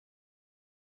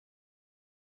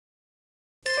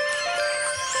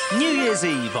New Year's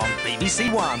Eve on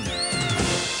BBC One.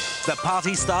 The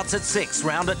party starts at 6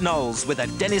 round at Knowles with a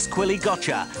Dennis Quilly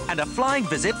gotcha and a flying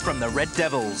visit from the Red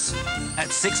Devils. At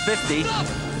 6:50...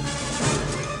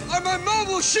 I'm a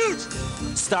mobile shoot!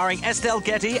 Starring Estelle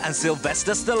Getty and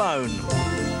Sylvester Stallone.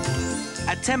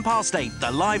 At 8:10, the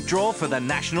live draw for the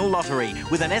National Lottery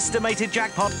with an estimated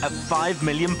jackpot of £5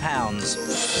 million.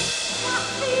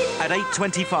 At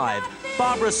 8:25,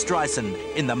 Barbara Streisand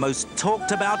in the most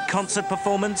talked-about concert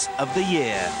performance of the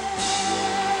year.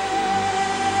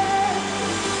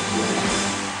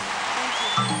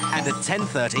 And at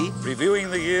 10:30...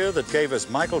 Reviewing the year that gave us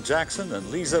Michael Jackson and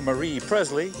Lisa Marie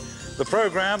Presley, the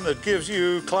programme that gives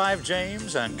you Clive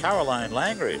James and Caroline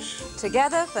Langrish.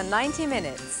 Together for 90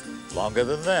 minutes. Longer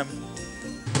than them.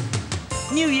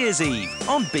 New Year's Eve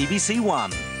on BBC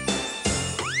One.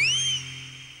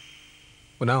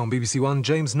 Well, now on BBC One,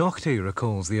 James Naughtie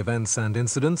recalls the events and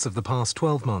incidents of the past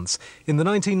 12 months in the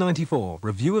 1994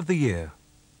 Review of the Year.